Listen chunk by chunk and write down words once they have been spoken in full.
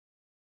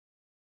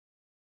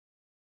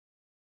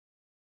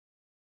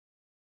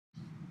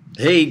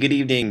Hey, good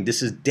evening.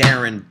 This is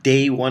Darren,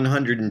 day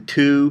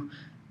 102,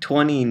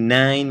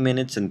 29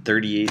 minutes and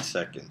 38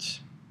 seconds.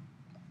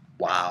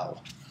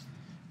 Wow.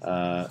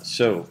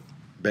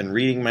 Been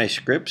reading my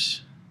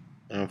scripts.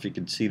 I don't know if you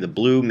can see the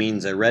blue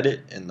means I read it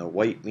and the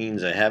white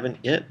means I haven't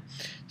yet.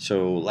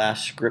 So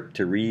last script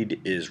to read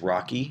is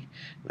Rocky.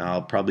 Now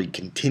I'll probably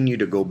continue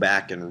to go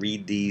back and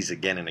read these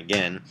again and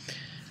again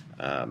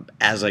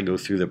as I go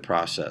through the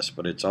process.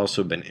 But it's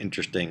also been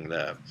interesting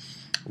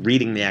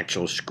reading the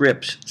actual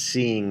scripts,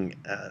 seeing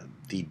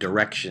the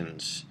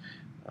directions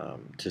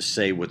to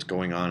say what's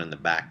going on in the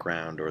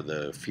background or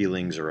the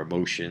feelings or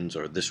emotions,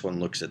 or this one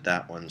looks at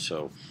that one.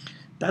 So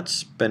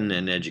that's been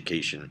an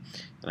education.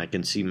 And I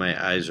can see my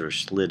eyes are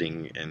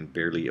slitting and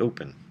barely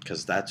open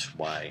because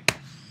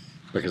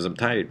I'm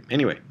tired.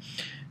 Anyway,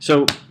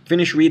 so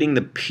finish reading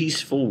The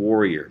Peaceful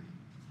Warrior.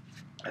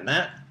 And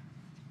that,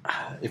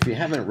 if you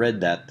haven't read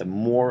that, the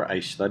more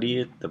I study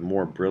it, the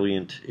more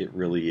brilliant it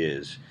really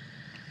is.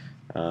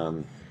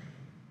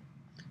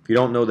 If you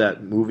don't know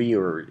that movie,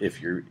 or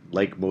if you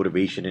like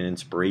motivation and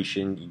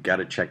inspiration, you got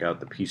to check out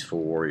The Peaceful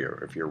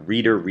Warrior. If you're a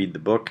reader, read the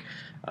book.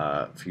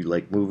 If you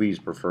like movies,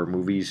 prefer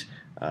movies,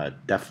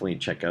 definitely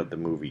check out the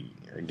movie.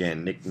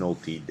 Again, Nick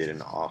Nolte did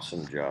an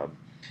awesome job,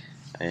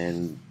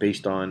 and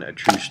based on a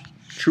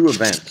true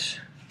event,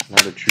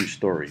 not a true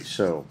story.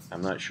 So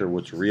I'm not sure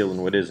what's real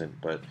and what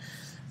isn't, but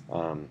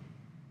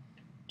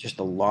just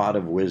a lot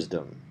of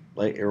wisdom.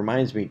 Like, it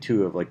reminds me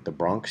too of like The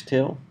Bronx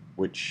Tale,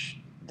 which,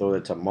 though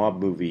it's a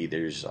mob movie,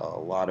 there's a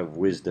lot of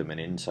wisdom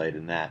and insight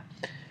in that.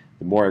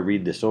 The more I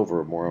read this over,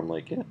 the more I'm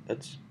like, yeah,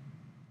 that's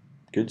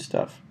good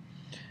stuff.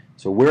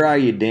 So where are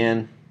you,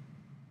 Dan?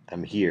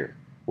 I'm here.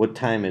 What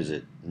time is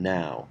it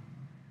now?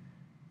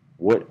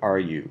 What are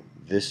you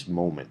this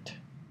moment?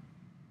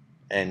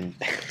 And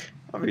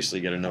obviously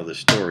you got to know the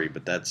story,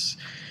 but that's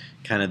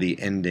kind of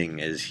the ending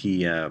as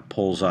he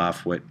pulls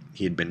off what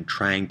he had been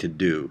trying to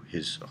do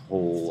his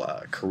whole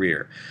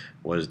career.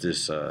 Was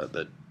this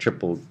the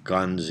triple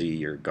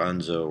Gonzi or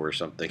Gonzo or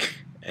something?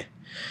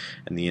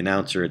 And the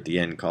announcer at the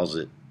end calls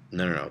it,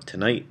 no,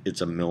 tonight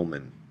it's a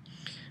Millman.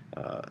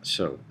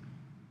 So,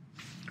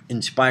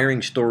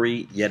 inspiring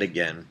story yet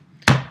again.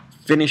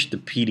 Finished the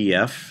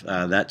PDF,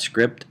 that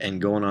script, and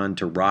going on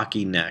to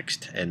Rocky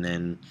next. And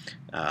then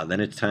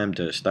it's time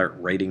to start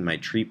writing my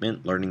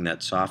treatment, learning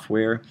that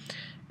software,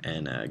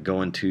 and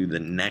going to the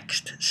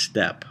next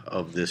step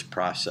of this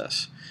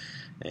process.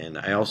 And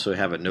I also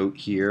have a note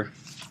here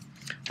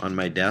on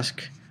my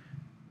desk,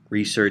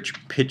 research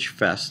pitch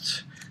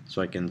fests,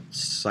 so I can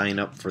sign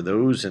up for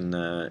those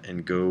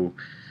and go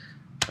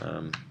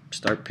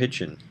start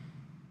pitching.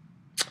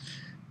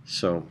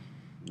 So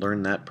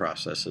learn that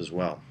process as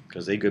well,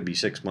 because they could be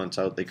 6 months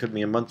out, they could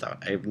be a month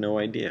out. I have no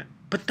idea.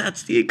 But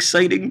that's the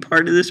exciting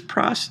part of this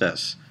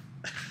process.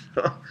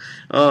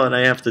 Oh, and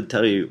I have to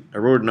tell you, I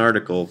wrote an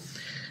article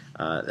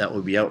that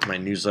will be out in my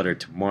newsletter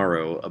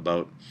tomorrow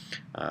about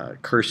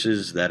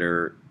curses that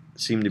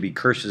seem to be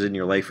curses in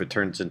your life, it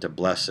turns into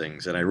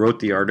blessings. And I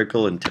wrote the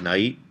article, and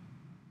tonight,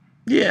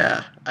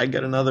 yeah, I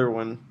got another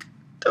one.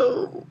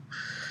 Oh.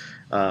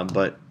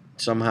 But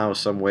somehow,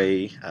 some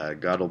way,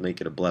 God will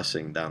make it a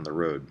blessing down the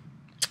road.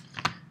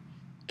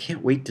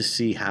 Can't wait to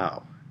see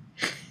how.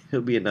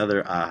 It'll be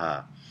another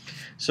aha.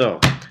 So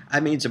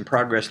I made some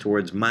progress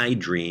towards my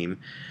dream,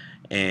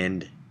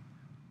 and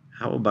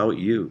how about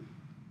you?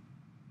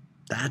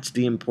 That's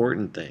the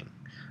important thing.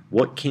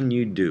 What can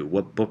you do?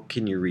 What book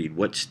can you read?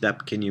 What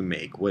step can you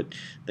make? What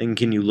thing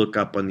can you look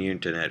up on the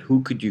internet?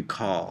 Who could you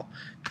call?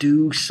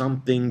 Do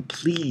something,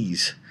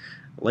 please.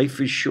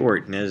 Life is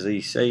short, and as they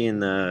say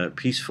in The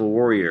Peaceful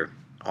Warrior,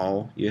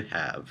 all you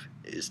have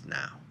is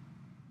now.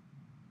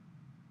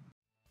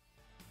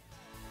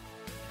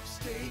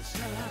 Stage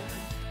time.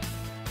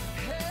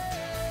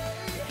 Hey.